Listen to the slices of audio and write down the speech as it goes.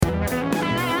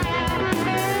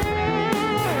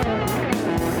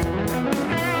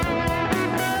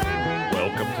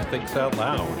Welcome to Thinks Out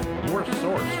Loud, your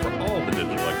source for all the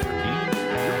digital expertise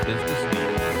your business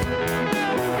needs.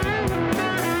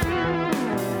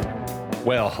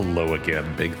 Well, hello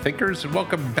again, big thinkers, and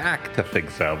welcome back to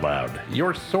Thinks Out Loud,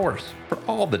 your source for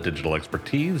all the digital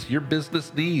expertise your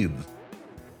business needs.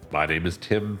 My name is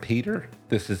Tim Peter.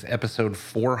 This is episode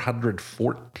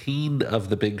 414 of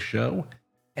The Big Show,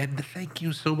 and thank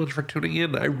you so much for tuning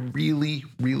in. I really,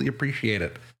 really appreciate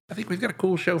it. I think we've got a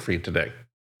cool show for you today.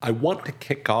 I want to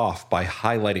kick off by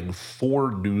highlighting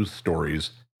 4 news stories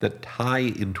that tie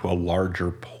into a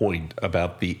larger point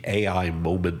about the AI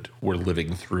moment we're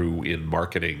living through in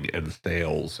marketing and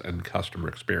sales and customer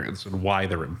experience and why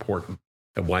they're important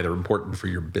for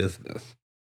your business.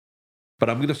 But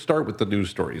I'm going to start with the news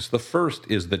stories. The first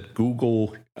is that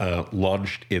Google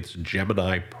launched its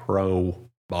Gemini Pro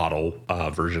model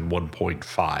version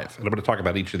 1.5. And I'm going to talk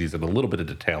about each of these in a little bit of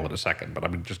detail in a second, but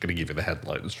I'm just going to give you the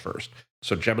headlines first.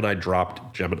 So Google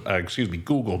dropped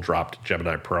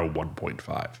Gemini Pro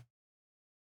 1.5.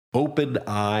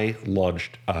 OpenAI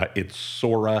launched its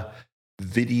Sora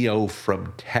video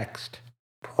from text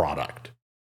product.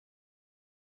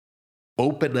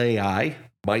 OpenAI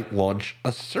might launch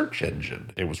a search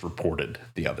engine, it was reported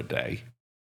the other day.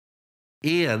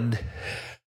 And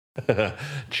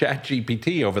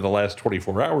ChatGPT over the last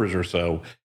 24 hours or so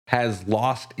has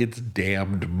lost its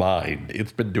damned mind.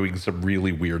 It's been doing some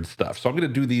really weird stuff. So I'm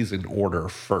going to do these in order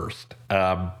first.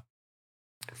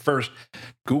 First,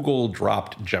 Google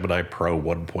dropped Gemini Pro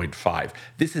 1.5.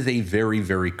 This is a very,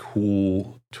 very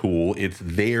cool tool. It's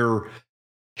their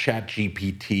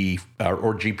ChatGPT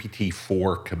or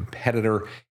GPT-4 competitor.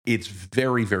 It's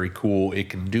very, very cool. It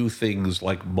can do things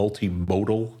like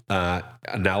multimodal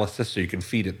analysis, so you can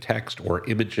feed it text or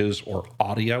images or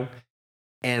audio.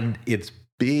 And its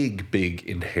big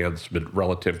enhancement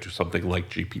relative to something like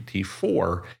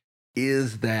GPT-4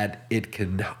 is that it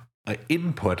can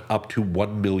input up to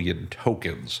 1 million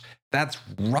tokens. That's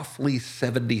roughly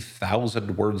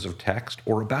 70,000 words of text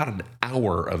or about an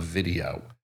hour of video,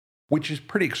 which is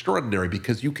pretty extraordinary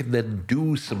because you can then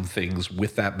do some things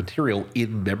with that material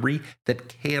in memory that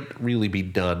can't really be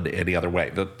done any other way.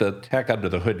 The tech under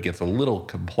the hood gets a little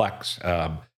complex.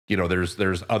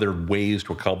 There's other ways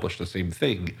to accomplish the same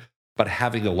thing, but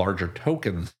having a larger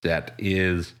token set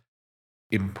is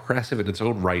impressive in its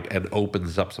own right and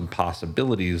opens up some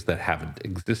possibilities that haven't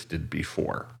existed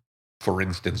before. For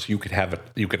instance, you could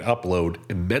upload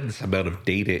immense amount of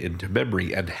data into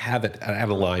memory and have it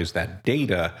analyze that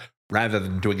data rather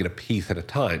than doing it a piece at a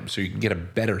time, so you can get a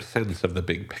better sense of the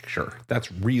big picture.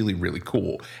 That's really, really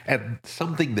cool. And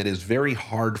something that is very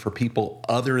hard for people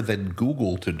other than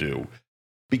Google to do,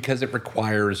 because it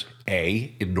requires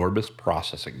A, enormous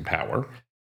processing power,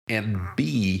 and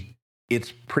B,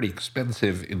 it's pretty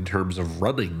expensive in terms of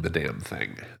running the damn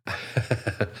thing.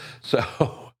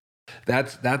 So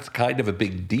that's kind of a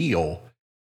big deal.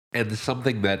 And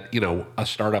something that, a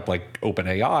startup like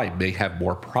OpenAI may have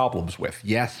more problems with.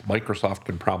 Yes, Microsoft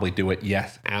could probably do it.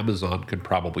 Yes, Amazon could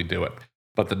probably do it.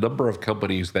 But the number of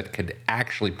companies that can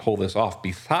actually pull this off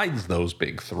besides those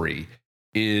big 3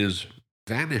 is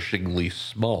vanishingly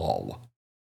small.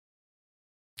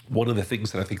 One of the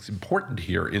things that I think is important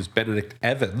here is Benedict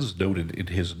Evans noted in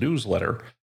his newsletter.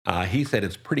 He said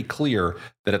it's pretty clear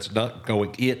that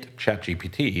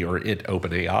ChatGPT or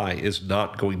OpenAI is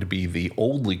not going to be the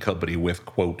only company with,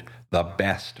 quote, the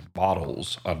best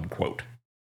models, unquote.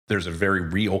 There's a very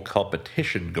real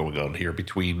competition going on here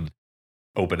between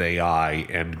OpenAI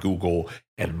and Google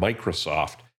and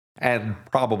Microsoft and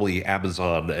probably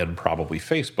Amazon and probably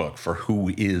Facebook for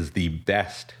who is the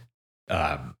best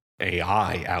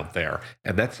AI out there.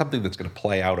 And that's something that's going to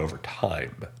play out over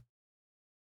time.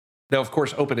 Now, of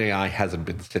course, OpenAI hasn't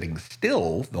been sitting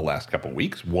still the last couple of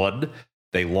weeks. One,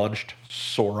 they launched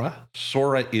Sora.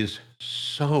 Sora is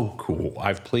so cool.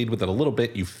 I've played with it a little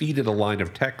bit. You feed it a line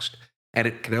of text, and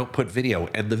it can output video,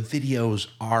 and the videos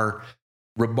are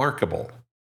remarkable.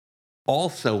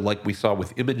 Also, like we saw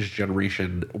with image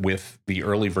generation with the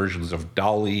early versions of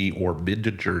DALL-E or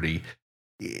Midjourney,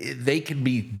 they can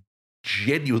be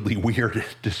genuinely weird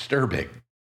and disturbing.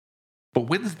 But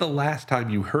when's the last time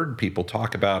you heard people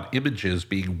talk about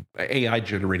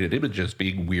AI-generated images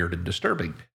being weird and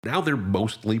disturbing? Now they're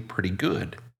mostly pretty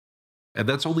good. And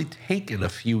that's only taken a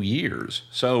few years.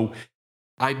 So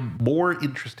I'm more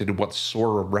interested in what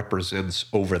Sora represents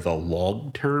over the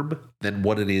long term than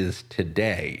what it is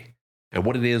today. And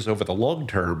what it is over the long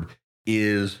term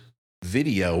is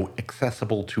video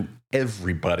accessible to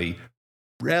everybody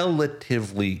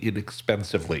relatively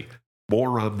inexpensively.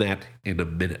 More on that in a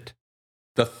minute.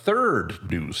 The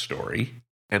third news story,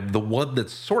 and the one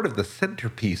that's sort of the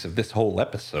centerpiece of this whole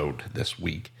episode this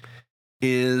week,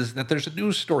 is that there's a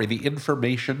news story. The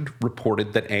Information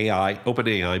reported that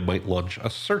OpenAI might launch a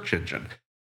search engine.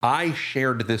 I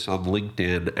shared this on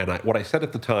LinkedIn, and what I said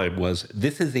at the time was,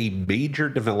 this is a major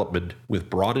development with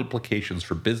broad implications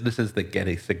for businesses that get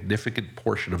a significant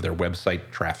portion of their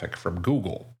website traffic from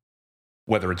Google.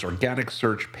 Whether it's organic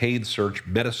search, paid search,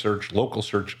 meta search, local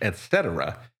search,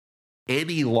 etc.,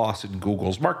 any loss in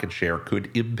Google's market share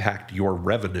could impact your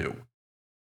revenue.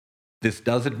 This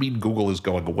doesn't mean Google is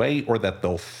going away or that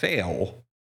they'll fail,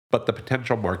 but the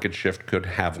potential market shift could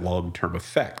have long-term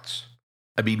effects.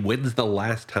 I mean, when's the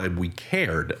last time we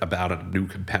cared about a new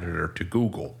competitor to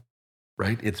Google,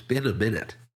 right? It's been a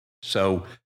minute. So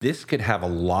this could have a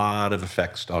lot of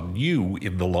effects on you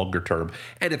in the longer term.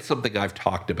 And it's something I've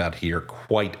talked about here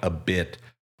quite a bit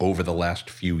over the last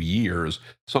few years.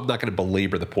 So I'm not going to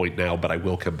belabor the point now, but I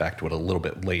will come back to it a little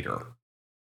bit later.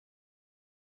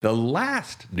 The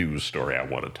last news story I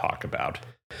want to talk about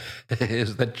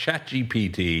is that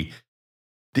ChatGPT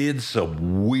did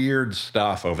some weird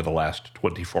stuff over the last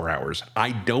 24 hours.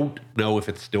 I don't know if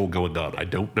it's still going on. I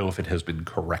don't know if it has been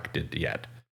corrected yet.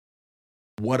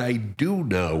 What I do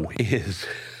know is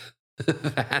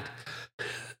that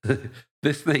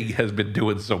this thing has been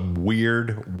doing some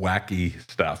weird, wacky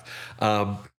stuff.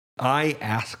 I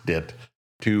asked it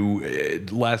to,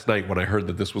 last night when I heard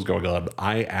that this was going on,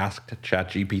 I asked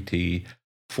ChatGPT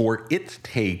for its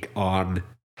take on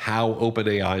how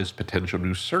OpenAI's potential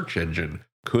new search engine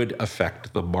could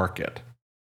affect the market.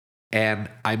 And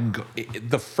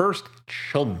the first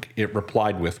chunk it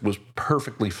replied with was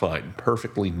perfectly fine,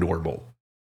 perfectly normal.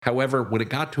 However, when it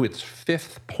got to its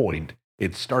fifth point,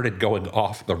 it started going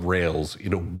off the rails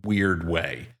in a weird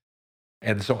way.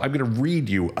 And so I'm going to read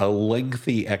you a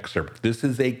lengthy excerpt. This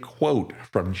is a quote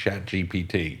from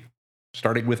ChatGPT,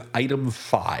 starting with item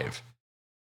 5.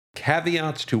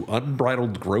 Caveats to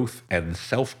unbridled growth and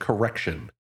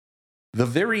self-correction. The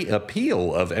very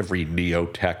appeal of every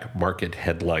neo-tech market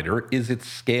headliner is its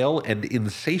scale and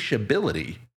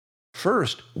insatiability.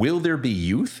 First, will there be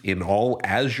youth in all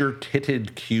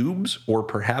azure-titted cubes, or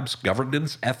perhaps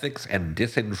governance, ethics, and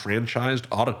disenfranchised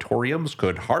auditoriums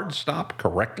could hard-stop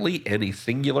correctly any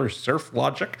singular surf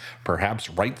logic, perhaps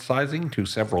right-sizing to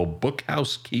several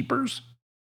bookhouse keepers?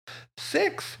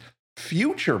 6.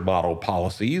 Future model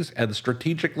policies and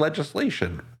strategic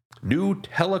legislation. New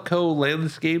teleco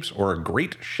landscapes or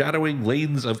great shadowing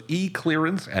lanes of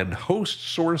e-clearance and host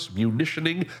source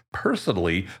munitioning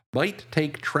personally might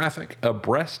take traffic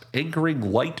abreast anchoring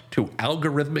light to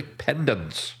algorithmic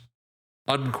pendants.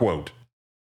 Unquote.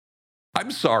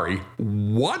 I'm sorry,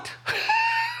 what?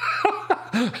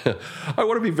 I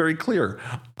want to be very clear.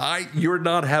 You're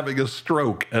not having a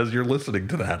stroke as you're listening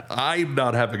to that. I'm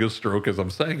not having a stroke as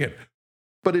I'm saying it.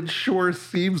 But it sure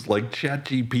seems like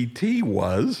ChatGPT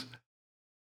was.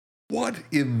 What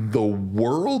in the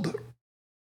world?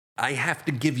 I have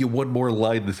to give you one more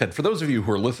line that said, for those of you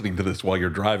who are listening to this while you're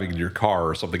driving in your car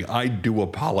or something, I do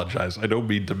apologize. I don't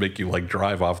mean to make you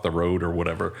drive off the road or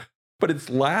whatever. But its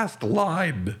last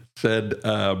line said,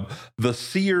 the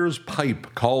Sears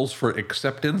pipe calls for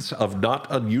acceptance of not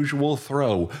unusual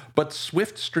throw, but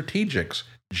swift strategics,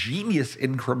 genius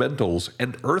incrementals,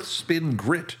 and earth-spin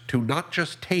grit to not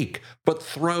just take, but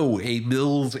throw a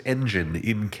Mills engine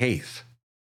in case.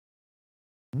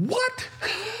 What?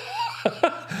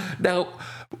 Now,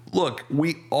 look,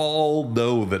 we all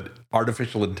know that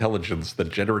artificial intelligence, the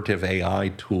generative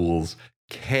AI tools,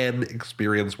 can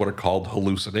experience what are called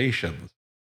hallucinations.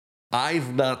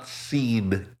 I've not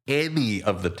seen any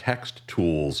of the text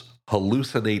tools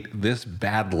hallucinate this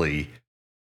badly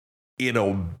in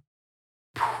a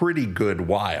pretty good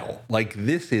while.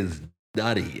 This is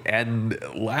nutty. And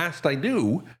last I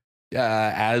knew,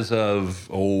 as of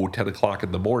 10 o'clock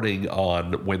in the morning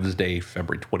on Wednesday,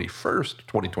 February 21st,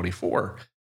 2024,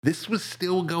 this was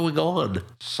still going on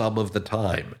some of the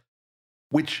time,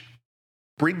 which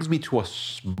brings me to a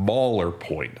smaller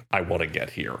point I want to get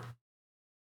here.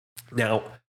 Now,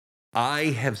 I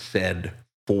have said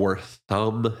for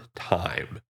some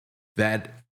time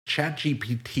that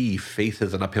ChatGPT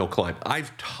faces an uphill climb.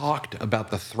 I've talked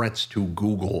about the threats to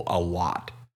Google a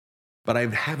lot, but I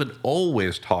haven't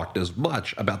always talked as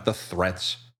much about the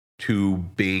threats to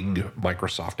Bing,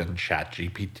 Microsoft, and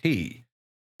ChatGPT.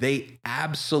 They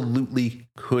absolutely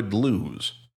could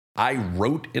lose. I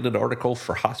wrote in an article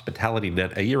for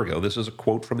HospitalityNet a year ago, this is a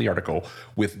quote from the article,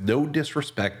 with no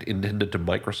disrespect intended to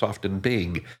Microsoft and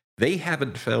Bing, they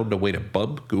haven't found a way to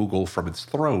bump Google from its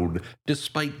throne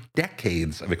despite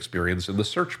decades of experience in the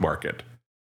search market.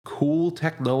 Cool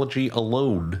technology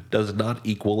alone does not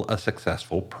equal a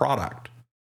successful product.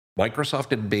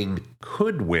 Microsoft and Bing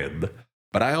could win,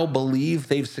 but I'll believe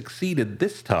they've succeeded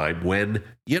this time when,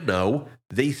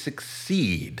 they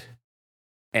succeed.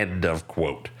 End of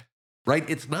quote. Right?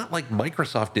 It's not like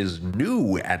Microsoft is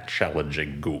new at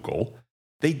challenging Google.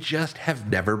 They just have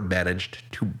never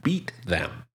managed to beat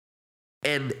them.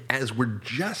 And as we're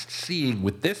just seeing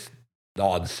with this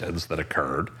nonsense that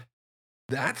occurred,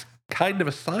 that's kind of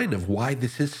a sign of why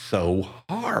this is so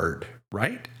hard,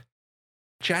 right?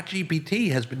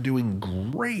 ChatGPT has been doing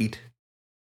great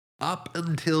up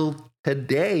until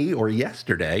today or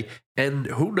yesterday, and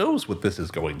who knows what this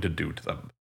is going to do to them.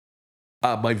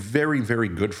 My very, very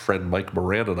good friend Mike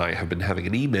Moran and I have been having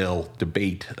an email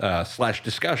debate /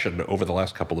 discussion over the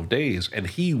last couple of days, and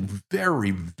he very,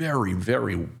 very,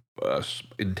 very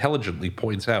intelligently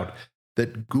points out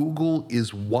that Google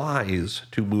is wise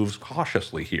to move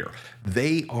cautiously here.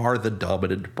 They are the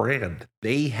dominant brand.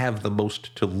 They have the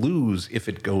most to lose if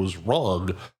it goes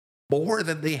wrong,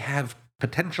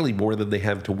 potentially more than they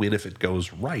have to win if it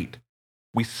goes right.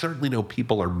 We certainly know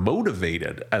people are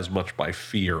motivated as much by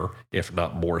fear, if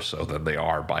not more so than they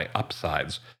are by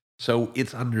upsides. So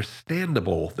it's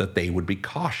understandable that they would be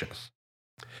cautious.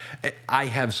 I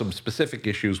have some specific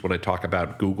issues when I talk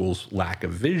about Google's lack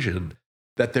of vision,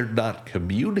 that they're not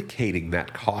communicating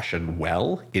that caution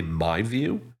well, in my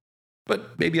view.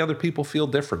 But maybe other people feel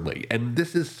differently. And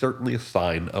this is certainly a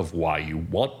sign of why you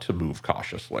want to move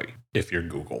cautiously if you're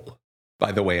Google.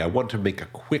 By the way, I want to make a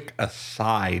quick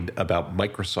aside about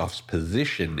Microsoft's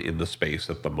position in the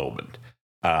space at the moment.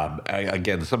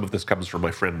 Again, some of this comes from my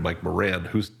friend Mike Moran,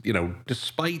 who's,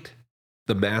 despite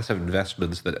the massive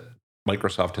investments that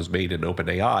Microsoft has made in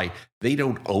OpenAI, they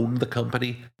don't own the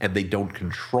company and they don't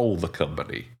control the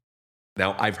company.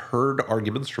 Now, I've heard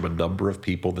arguments from a number of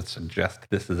people that suggest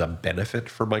this is a benefit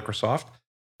for Microsoft.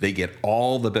 They get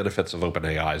all the benefits of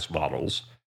OpenAI's models.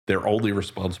 They're only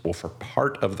responsible for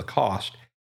part of the cost,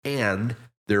 and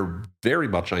they're very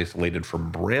much isolated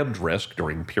from brand risk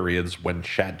during periods when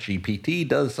ChatGPT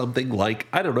does something like,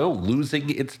 losing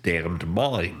its damned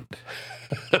mind.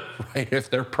 Right? If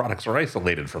their products are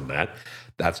isolated from that,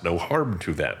 that's no harm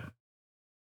to them.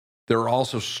 There are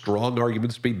also strong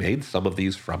arguments being made, some of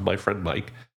these from my friend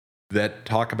Mike, that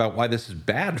talk about why this is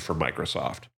bad for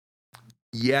Microsoft.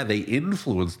 Yeah, they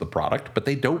influence the product, but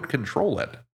they don't control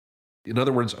it. In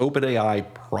other words,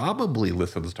 OpenAI probably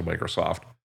listens to Microsoft,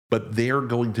 but they're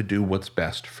going to do what's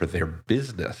best for their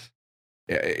business.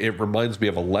 It reminds me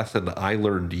of a lesson I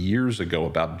learned years ago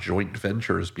about joint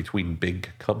ventures between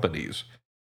big companies.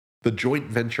 The joint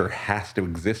venture has to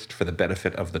exist for the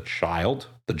benefit of the child,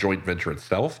 the joint venture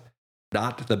itself,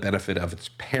 not the benefit of its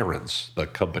parents, the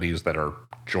companies that are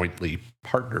jointly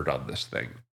partnered on this thing.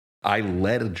 I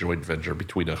led a joint venture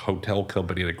between a hotel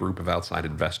company and a group of outside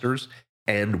investors,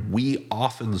 and we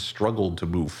often struggled to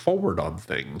move forward on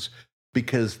things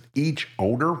because each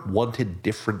owner wanted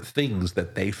different things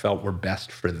that they felt were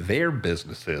best for their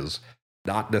businesses,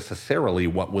 not necessarily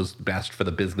what was best for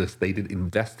the business they'd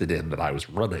invested in that I was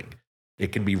running.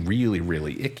 It can be really,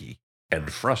 really icky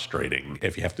and frustrating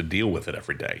if you have to deal with it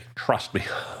every day. Trust me,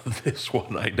 this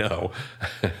one I know.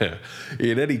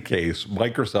 In any case,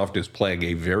 Microsoft is playing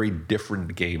a very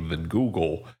different game than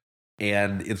Google,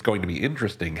 and it's going to be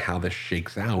interesting how this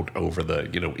shakes out over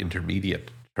the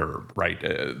intermediate term, right?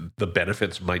 The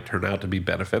benefits might turn out to be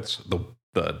benefits.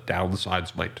 The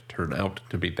downsides might turn out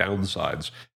to be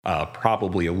downsides.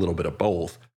 Probably a little bit of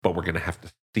both, but we're going to have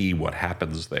to see what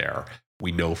happens there.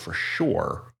 We know for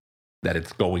sure that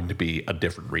it's going to be a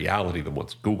different reality than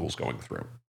what Google's going through.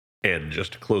 And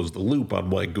just to close the loop on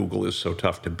why Google is so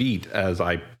tough to beat, as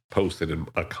I posted in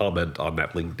a comment on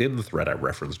that LinkedIn thread I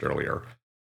referenced earlier,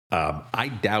 I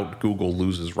doubt Google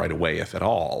loses right away, if at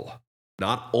all.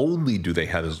 Not only do they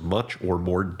have as much or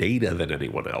more data than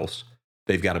anyone else,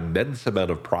 they've got immense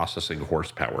amount of processing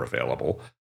horsepower available,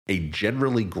 a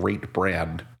generally great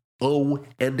brand,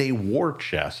 and a war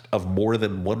chest of more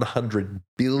than $100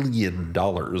 billion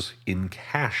in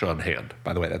cash on hand.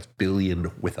 By the way, that's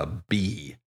billion with a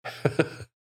B.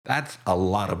 That's a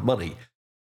lot of money.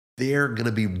 They're going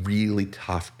to be really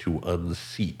tough to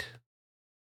unseat.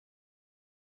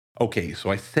 Okay,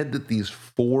 so I said that these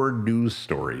 4 news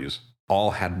stories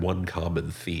all had one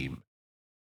common theme.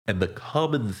 And the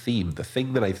common theme, the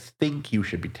thing that I think you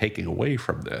should be taking away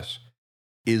from this,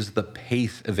 is the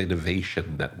pace of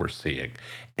innovation that we're seeing,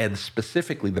 and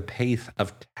specifically the pace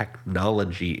of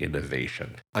technology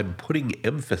innovation. I'm putting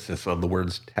emphasis on the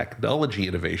words technology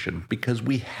innovation because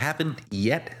we haven't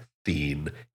yet seen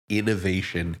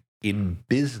innovation in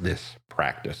business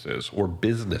practices or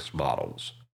business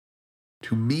models.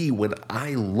 To me, when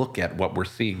I look at what we're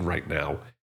seeing right now,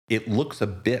 it looks a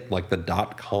bit like the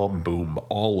dot-com boom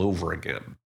all over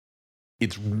again.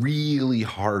 It's really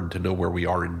hard to know where we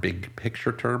are in big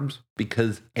picture terms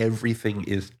because everything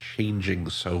is changing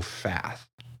so fast.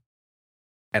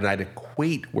 And I'd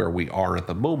equate where we are at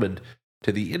the moment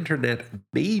to the internet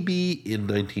maybe in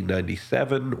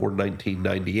 1997 or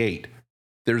 1998.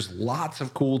 There's lots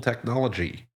of cool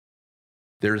technology.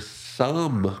 There's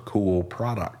some cool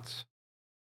products.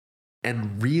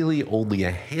 And really only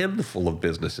a handful of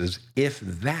businesses, if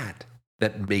that,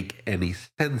 that make any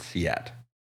sense yet.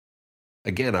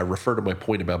 Again, I refer to my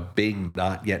point about Bing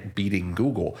not yet beating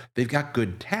Google. They've got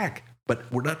good tech, but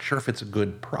we're not sure if it's a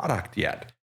good product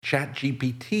yet.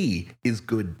 ChatGPT is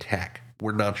good tech.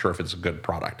 We're not sure if it's a good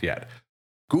product yet.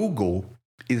 Google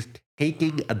is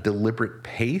taking a deliberate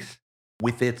pace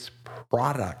with its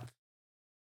product.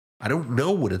 I don't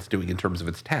know what it's doing in terms of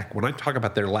its tech. When I talk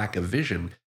about their lack of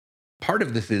vision, part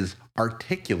of this is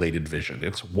articulated vision.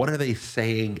 It's what are they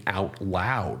saying out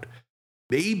loud?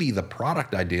 Maybe the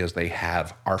product ideas they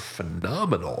have are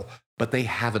phenomenal, but they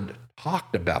haven't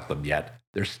talked about them yet.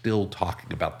 They're still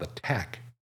talking about the tech.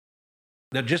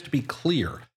 Now, just to be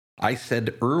clear, I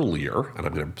said earlier, and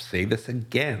I'm going to say this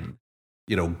again,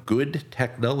 good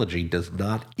technology does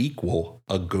not equal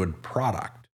a good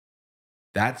product.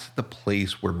 That's the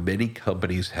place where many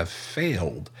companies have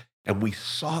failed. And we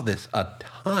saw this a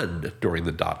ton during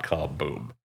the dot-com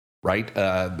boom, right?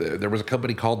 There was a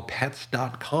company called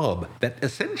Pets.com that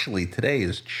essentially today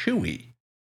is Chewy.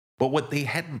 But what they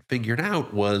hadn't figured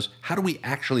out was how do we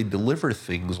actually deliver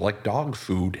things like dog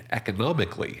food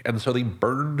economically? And so they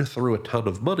burned through a ton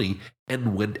of money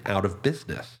and went out of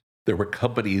business. There were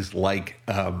companies like,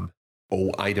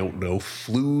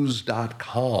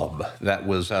 Flues.com that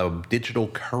was digital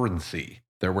currency.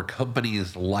 There were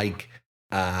companies like,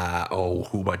 who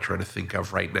am I trying to think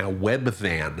of right now?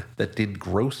 Webvan that did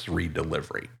grocery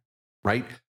delivery, right?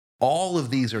 All of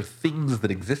these are things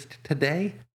that exist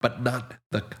today, but not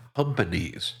the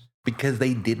companies because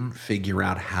they didn't figure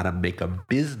out how to make a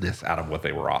business out of what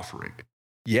they were offering.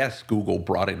 Yes, Google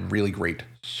brought in really great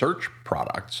search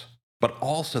products, but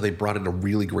also they brought in a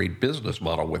really great business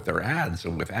model with their ads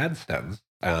and with AdSense,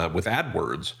 with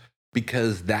AdWords,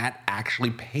 because that actually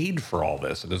paid for all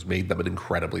this and has made them an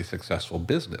incredibly successful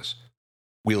business.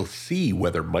 We'll see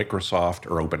whether Microsoft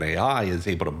or OpenAI is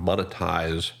able to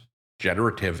monetize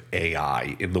generative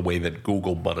AI in the way that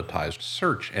Google monetized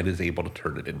search and is able to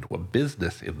turn it into a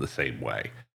business in the same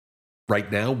way.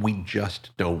 Right now, we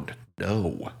just don't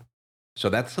know.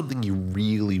 So that's something you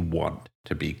really want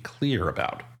to be clear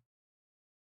about.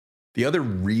 The other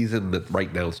reason that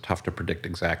right now it's tough to predict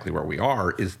exactly where we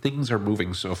are is things are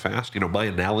moving so fast. My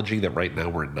analogy that right now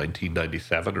we're in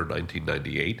 1997 or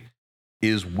 1998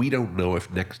 is we don't know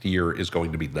if next year is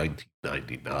going to be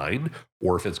 1999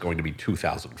 or if it's going to be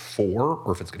 2004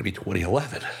 or if it's going to be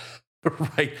 2011,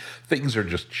 right? Things are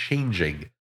just changing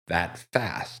that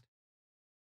fast.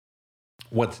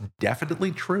 What's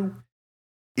definitely true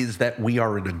is that we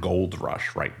are in a gold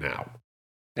rush right now.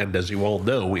 And as you all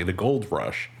know, in a gold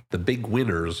rush, the big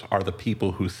winners are the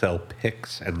people who sell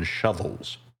picks and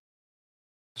shovels.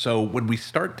 So when we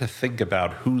start to think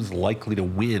about who's likely to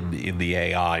win in the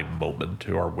AI moment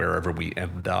or wherever we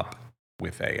end up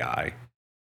with AI,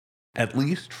 at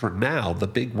least for now, the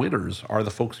big winners are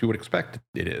the folks you would expect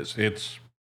it is. It's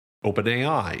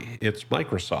OpenAI, it's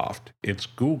Microsoft, it's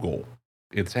Google,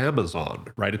 it's Amazon,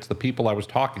 right? It's the people I was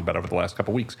talking about over the last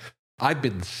couple of weeks. I've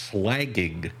been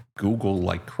slagging Google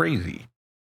like crazy.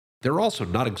 They're also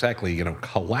not exactly,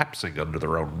 collapsing under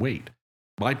their own weight.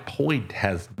 My point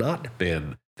has not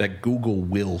been that Google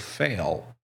will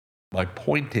fail. My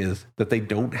point is that they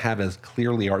don't have as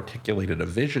clearly articulated a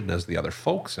vision as the other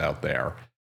folks out there.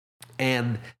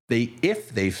 And if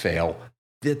they fail,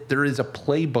 that there is a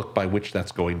playbook by which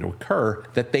that's going to occur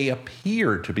that they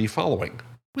appear to be following.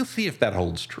 We'll see if that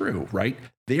holds true, right?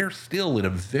 They're still in a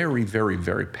very, very,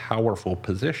 very powerful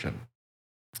position.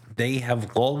 They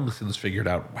have long since figured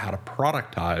out how to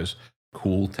productize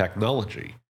cool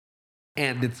technology.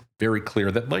 And it's very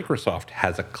clear that Microsoft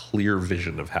has a clear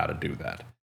vision of how to do that.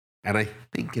 And I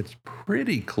think it's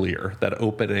pretty clear that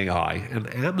OpenAI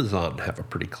and Amazon have a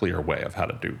pretty clear way of how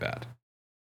to do that.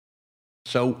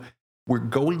 So we're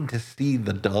going to see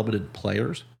the dominant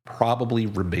players probably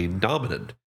remain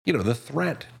dominant. The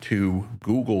threat to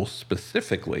Google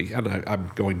specifically, and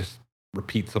I'm going to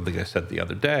repeat something I said the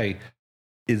other day,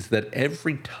 is that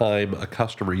every time a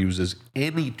customer uses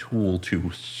any tool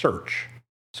to search,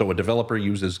 so a developer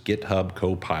uses GitHub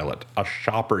Copilot, a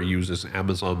shopper uses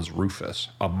Amazon's Rufus,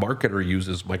 a marketer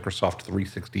uses Microsoft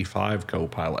 365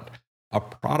 Copilot, A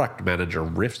product manager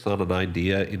riffs on an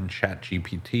idea in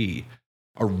ChatGPT.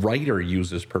 A writer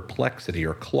uses Perplexity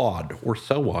or Claude, or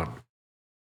so on.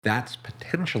 That's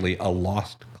potentially a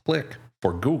lost click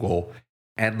for Google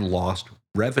and lost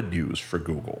revenues for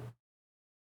Google.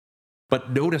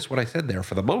 But notice what I said there.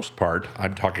 For the most part,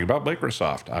 I'm talking about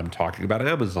Microsoft. I'm talking about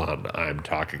Amazon. I'm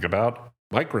talking about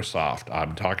Microsoft.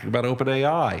 I'm talking about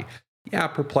OpenAI. Yeah,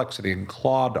 Perplexity and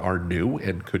Claude are new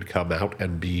and could come out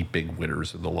and be big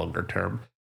winners in the longer term.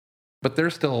 But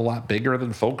they're still a lot bigger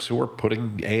than folks who are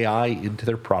putting AI into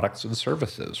their products and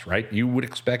services, right? You would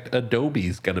expect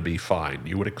Adobe's going to be fine.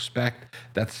 You would expect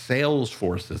that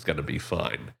Salesforce is going to be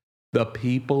fine. The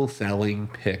people selling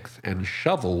picks and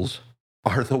shovels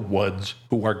are the ones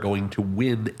who are going to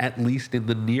win, at least in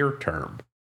the near term.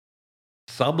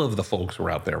 Some of the folks who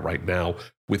are out there right now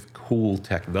with cool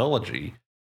technology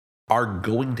are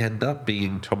going to end up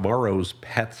being tomorrow's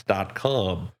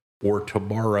pets.com or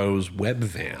tomorrow's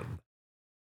Webvan.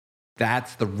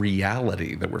 That's the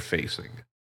reality that we're facing.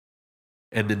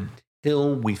 And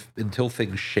until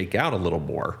things shake out a little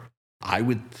more, I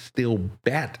would still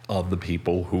bet on the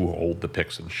people who hold the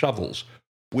picks and shovels,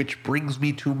 which brings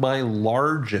me to my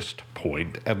largest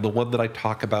point, and the one that I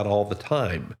talk about all the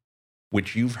time,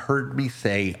 which you've heard me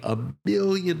say a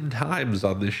million times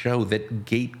on this show, that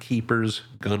gatekeepers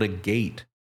gonna gate.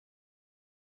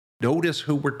 Notice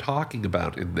who we're talking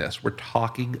about in this. We're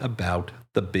talking about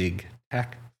the big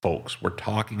tech folks. We're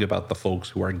talking about the folks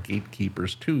who are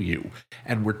gatekeepers to you.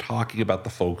 And we're talking about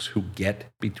the folks who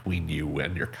get between you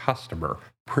and your customer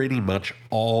pretty much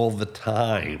all the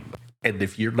time. And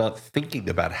if you're not thinking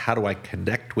about how do I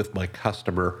connect with my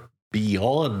customer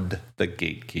beyond the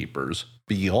gatekeepers,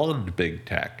 beyond big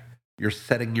tech, you're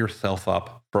setting yourself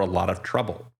up for a lot of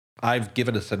trouble. I've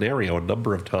given a scenario a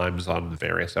number of times on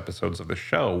various episodes of the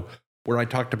show where I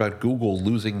talked about Google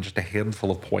losing just a handful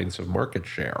of points of market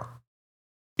share.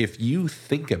 If you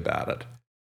think about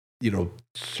it,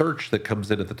 search that comes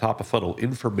in at the top of funnel,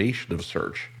 information of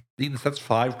search, means that's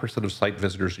 5% of site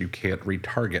visitors you can't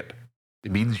retarget.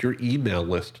 It means your email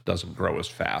list doesn't grow as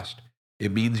fast.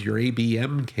 It means your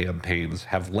ABM campaigns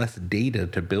have less data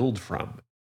to build from.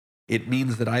 It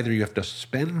means that either you have to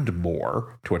spend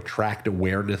more to attract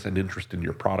awareness and interest in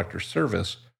your product or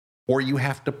service, or you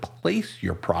have to place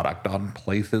your product on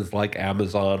places like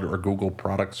Amazon or Google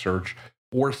Product Search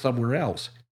or somewhere else.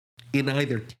 In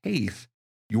either case,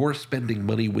 you're spending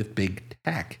money with big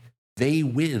tech. They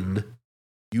win,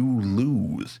 you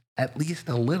lose, at least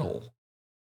a little.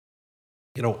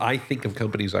 I think of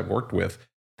companies I've worked with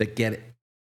that get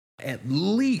at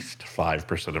least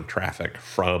 5% of traffic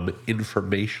from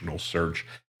informational search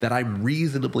that I'm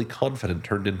reasonably confident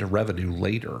turned into revenue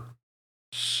later.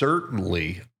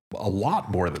 Certainly a lot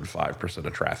more than 5%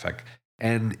 of traffic,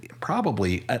 and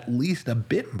probably at least a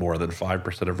bit more than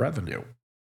 5% of revenue.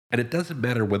 And it doesn't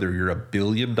matter whether you're $1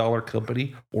 billion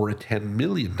company or a $10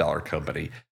 million company,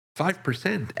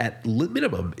 5% at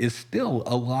minimum is still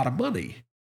a lot of money.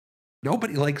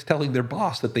 Nobody likes telling their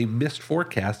boss that they missed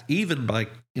forecasts, even by,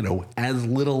 as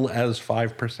little as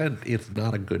 5%. It's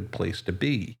not a good place to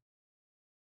be.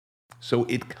 So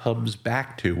it comes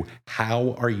back to,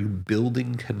 how are you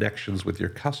building connections with your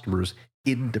customers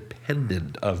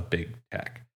independent of big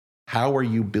tech? How are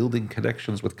you building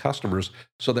connections with customers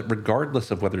so that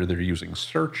regardless of whether they're using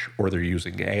search or they're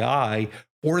using AI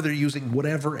or they're using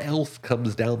whatever else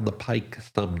comes down the pike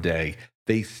someday,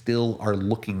 they still are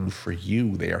looking for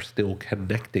you. They are still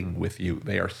connecting with you.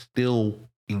 They are still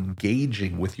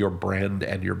engaging with your brand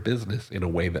and your business in a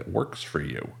way that works for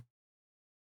you.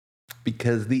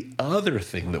 Because the other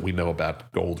thing that we know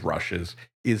about gold rushes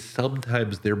is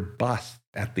sometimes they're busts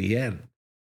at the end.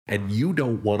 And you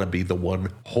don't want to be the one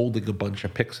holding a bunch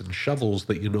of picks and shovels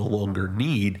that you no longer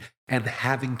need and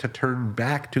having to turn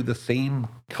back to the same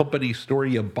company store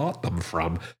you bought them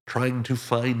from, trying to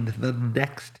find the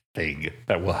next thing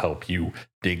that will help you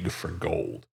dig for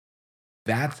gold.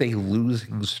 That's a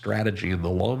losing strategy in the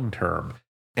long term,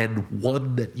 and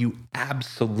one that you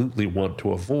absolutely want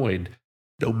to avoid,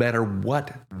 no matter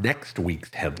what next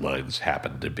week's headlines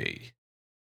happen to be.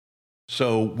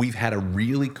 So we've had a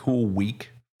really cool week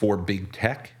for big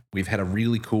tech. We've had a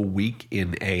really cool week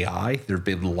in AI. There have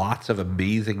been lots of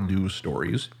amazing news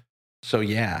stories. So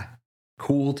yeah,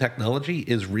 cool technology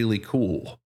is really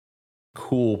cool.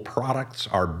 Cool products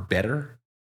are better,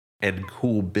 and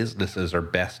cool businesses are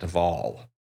best of all.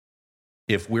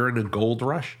 If we're in a gold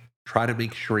rush, try to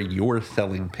make sure you're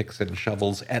selling picks and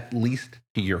shovels at least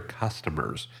to your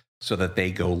customers so that they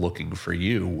go looking for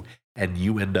you and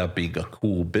you end up being a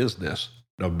cool business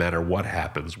no matter what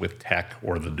happens with tech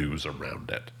or the news around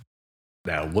it.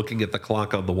 Now, looking at the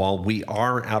clock on the wall, we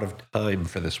are out of time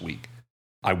for this week.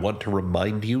 I want to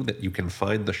remind you that you can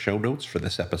find the show notes for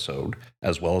this episode,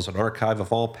 as well as an archive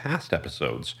of all past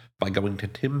episodes, by going to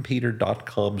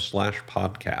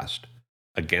timpeter.com/podcast.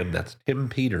 Again, that's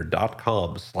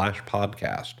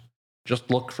timpeter.com/podcast.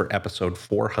 Just look for episode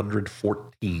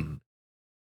 414.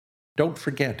 Don't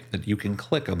forget that you can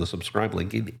click on the subscribe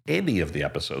link in any of the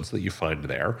episodes that you find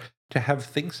there to have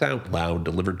Thinks Out Loud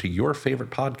delivered to your favorite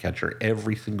podcatcher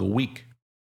every single week.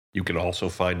 You can also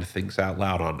find Thinks Out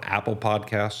Loud on Apple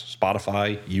Podcasts,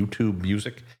 Spotify, YouTube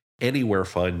Music, anywhere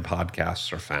fine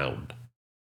podcasts are found.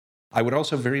 I would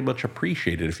also very much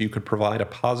appreciate it if you could provide a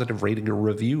positive rating or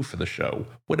review for the show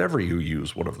whenever you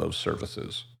use one of those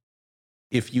services.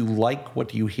 If you like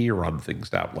what you hear on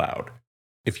Thinks Out Loud,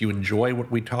 if you enjoy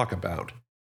what we talk about,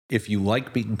 if you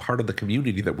like being part of the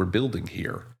community that we're building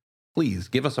here, please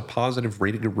give us a positive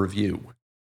rating or review.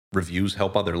 Reviews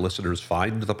help other listeners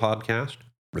find the podcast.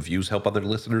 Reviews help other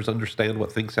listeners understand what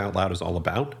Thinks Out Loud is all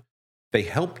about. They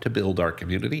help to build our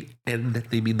community, and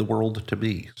they mean the world to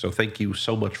me. So thank you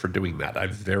so much for doing that. I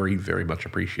very, very much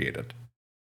appreciate it.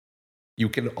 You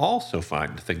can also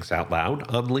find Thinks Out Loud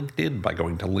on LinkedIn by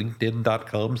going to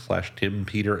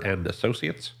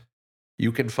linkedin.com/TimPeterAndAssociates.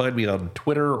 You can find me on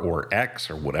Twitter or X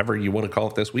or whatever you want to call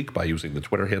it this week by using the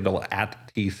Twitter handle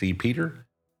 @TCPeter.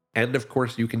 And of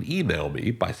course, you can email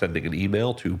me by sending an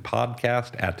email to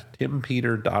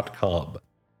podcast@timpeter.com.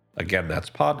 Again, that's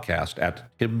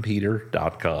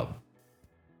podcast@timpeter.com.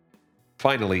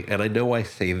 Finally, and I know I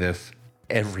say this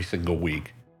every single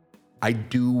week, I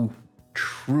do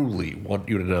truly want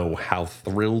you to know how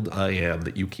thrilled I am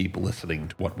that you keep listening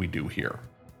to what we do here.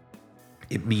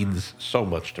 It means so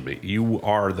much to me. You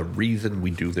are the reason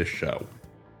we do this show.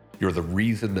 You're the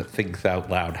reason that Thinks Out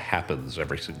Loud happens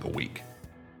every single week.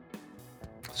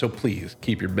 So please,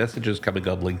 keep your messages coming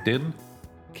on LinkedIn.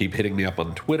 Keep hitting me up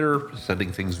on Twitter,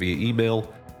 sending things via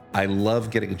email. I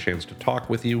love getting a chance to talk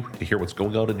with you, to hear what's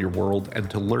going on in your world, and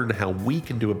to learn how we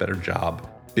can do a better job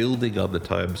building on the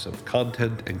types of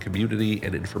content and community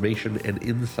and information and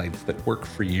insights that work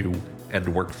for you and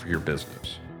work for your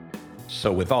business.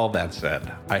 So with all that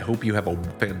said, I hope you have a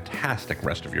fantastic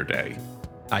rest of your day.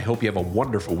 I hope you have a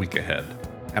wonderful week ahead,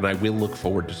 and I will look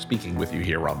forward to speaking with you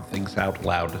here on Thinks Out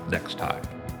Loud next time.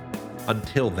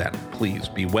 Until then, please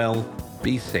be well,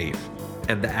 be safe,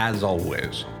 and as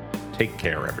always, take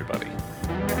care, everybody.